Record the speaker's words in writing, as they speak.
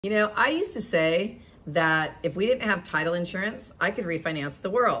You know, I used to say that if we didn't have title insurance, I could refinance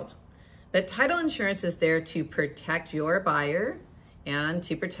the world. But title insurance is there to protect your buyer and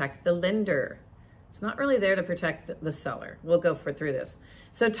to protect the lender. It's not really there to protect the seller. We'll go through this.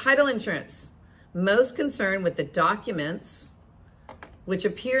 So title insurance, most concerned with the documents which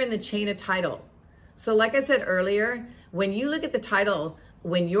appear in the chain of title. So like I said earlier, when you look at the title,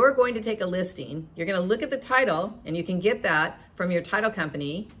 when you're going to take a listing, you're going to look at the title, and you can get that from your title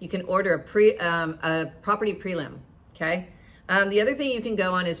company. You can order a property prelim, okay? The other thing you can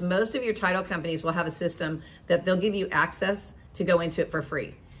go on is most of your title companies will have a system that they'll give you access to go into it for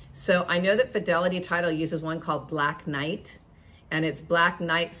free. So I know that Fidelity Title uses one called Black Knight, and it's Black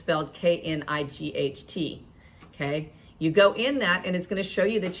Knight spelled K-N-I-G-H-T, okay? You go in that, and it's going to show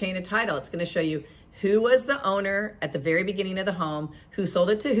you the chain of title. It's going to show you who was the owner at the very beginning of the home, who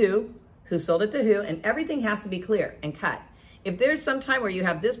sold it to who sold it to who, and everything has to be clear and cut. If there's some time where you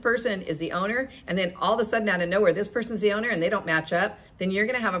have this person is the owner, and then all of a sudden out of nowhere, this person's the owner and they don't match up, then you're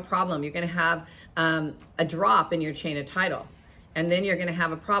gonna have a problem. You're gonna have a drop in your chain of title, and then you're gonna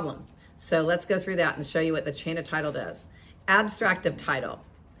have a problem. So let's go through that and show you what the chain of title does. Abstract of title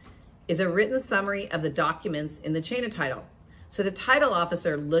is a written summary of the documents in the chain of title. So the title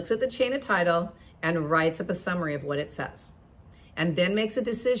officer looks at the chain of title and writes up a summary of what it says, and then makes a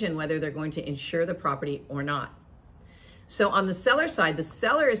decision whether they're going to insure the property or not. So on the seller side, the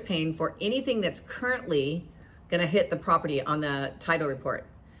seller is paying for anything that's currently gonna hit the property on the title report.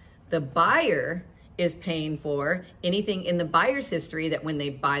 The buyer is paying for anything in the buyer's history that when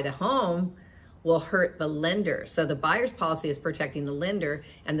they buy the home will hurt the lender. So the buyer's policy is protecting the lender,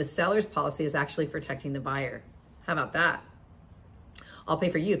 and the seller's policy is actually protecting the buyer. How about that? I'll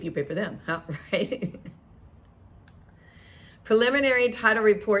pay for you if you pay for them, huh? Right? Preliminary title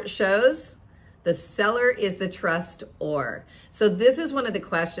report shows the seller is the trustor. So this is one of the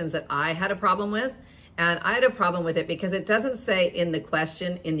questions that I had a problem with, and I had a problem with it because it doesn't say in the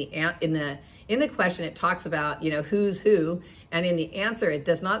question, in the question it talks about, you know, who's who, and in the answer it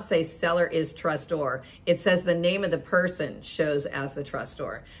does not say seller is trustor. It says the name of the person shows as the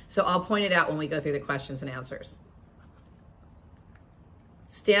trustor. So I'll point it out when we go through the questions and answers.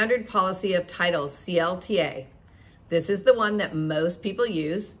 Standard Policy of Title, CLTA. This is the one that most people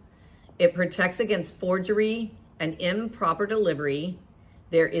use. It protects against forgery and improper delivery.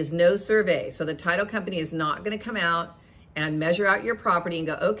 There is no survey. So the title company is not going to come out and measure out your property and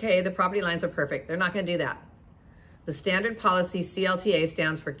go, okay, the property lines are perfect. They're not going to do that. The Standard Policy, CLTA,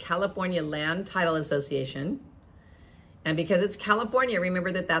 stands for California Land Title Association. And because it's California,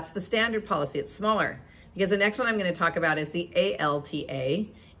 remember that that's the standard policy. It's smaller. Because the next one I'm going to talk about is the ALTA,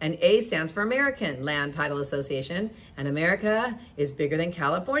 and A stands for American Land Title Association, and America is bigger than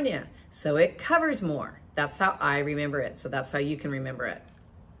California, so it covers more. That's how I remember it, so that's how you can remember it.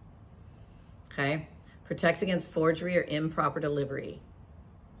 Okay, protects against forgery or improper delivery.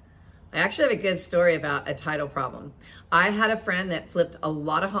 I actually have a good story about a title problem. I had a friend that flipped a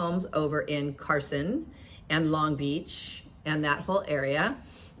lot of homes over in Carson and Long Beach and that whole area,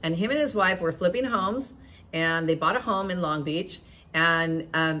 and him and his wife were flipping homes, and they bought a home in Long Beach, and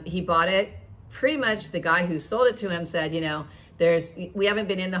he bought it. Pretty much the guy who sold it to him said, you know, we haven't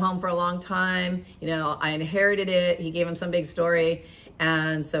been in the home for a long time. You know, I inherited it. He gave him some big story.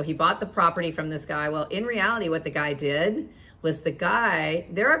 And so he bought the property from this guy. Well, in reality, what the guy did was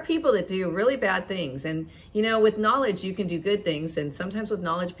there are people that do really bad things. And, you know, with knowledge, you can do good things. And sometimes with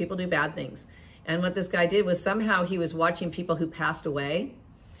knowledge, people do bad things. And what this guy did was somehow he was watching people who passed away.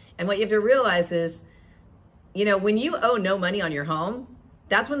 And what you have to realize is, you know, when you owe no money on your home,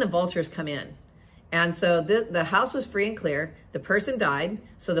 that's when the vultures come in. And so the house was free and clear. The person died.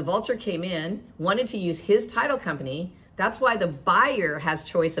 So the vulture came in, wanted to use his title company. That's why the buyer has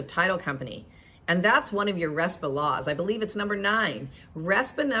choice of title company. And that's one of your RESPA laws. I believe it's number 9.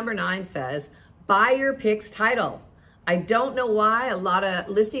 RESPA number 9 says buyer picks title. I don't know why a lot of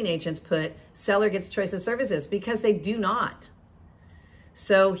listing agents put seller gets choice of services, because they do not.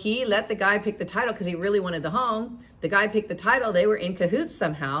 So he let the guy pick the title because he really wanted the home. The guy picked the title. They were in cahoots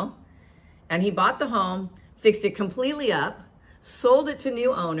somehow. And he bought the home, fixed it completely up, sold it to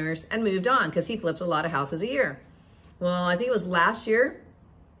new owners, and moved on because he flips a lot of houses a year. Well, I think it was last year,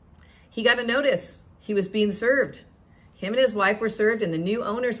 he got a notice. He was being served. Him and his wife were served, and the new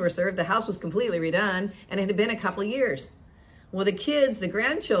owners were served. The house was completely redone, and it had been a couple of years. Well, the kids, the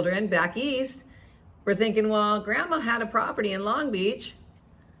grandchildren back east, were thinking, well, Grandma had a property in Long Beach.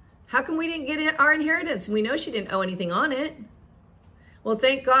 How come we didn't get our inheritance? We know she didn't owe anything on it. Well,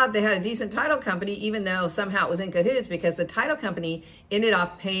 thank God they had a decent title company, even though somehow it was in cahoots, because the title company ended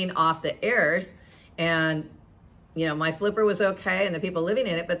up paying off the heirs, and You know, my flipper was okay and the people living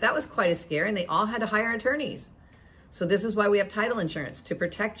in it, but that was quite a scare, and they all had to hire attorneys. So this is why we have title insurance, to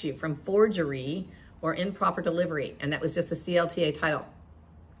protect you from forgery or improper delivery. And that was just a CLTA title.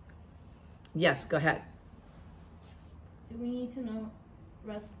 Yes, go ahead. Do we need to know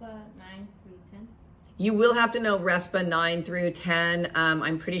RESPA 9 through 10? You will have to know RESPA 9 through 10.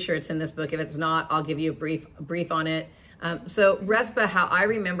 I'm pretty sure it's in this book. If it's not, I'll give you a brief on it. So RESPA, how I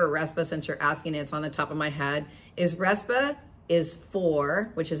remember RESPA, since you're asking it, it's on the top of my head, is RESPA is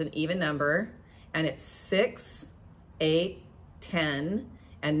 4, which is an even number, and it's 6, 8, 10,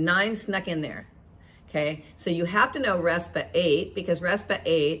 and 9 snuck in there. Okay, so you have to know RESPA 8, because RESPA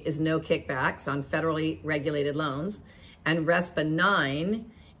 8 is no kickbacks on federally regulated loans, and RESPA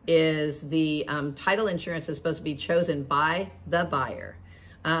 9 is the title insurance is supposed to be chosen by the buyer.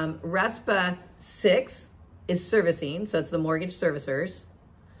 RESPA 6 is servicing, so it's the mortgage servicers,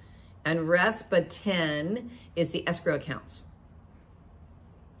 and RESPA 10 is the escrow accounts.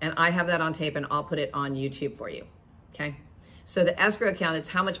 And I have that on tape, and I'll put it on YouTube for you, okay? So the escrow account, it's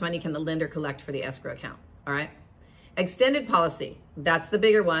how much money can the lender collect for the escrow account, all right? Extended policy, that's the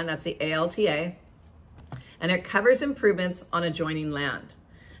bigger one, that's the ALTA, and it covers improvements on adjoining land.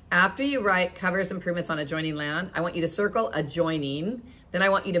 After you write covers improvements on adjoining land, I want you to circle adjoining, then I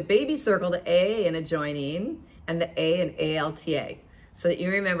want you to baby circle the A in adjoining and the A in ALTA, so that you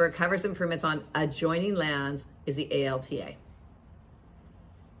remember covers improvements on adjoining lands is the ALTA.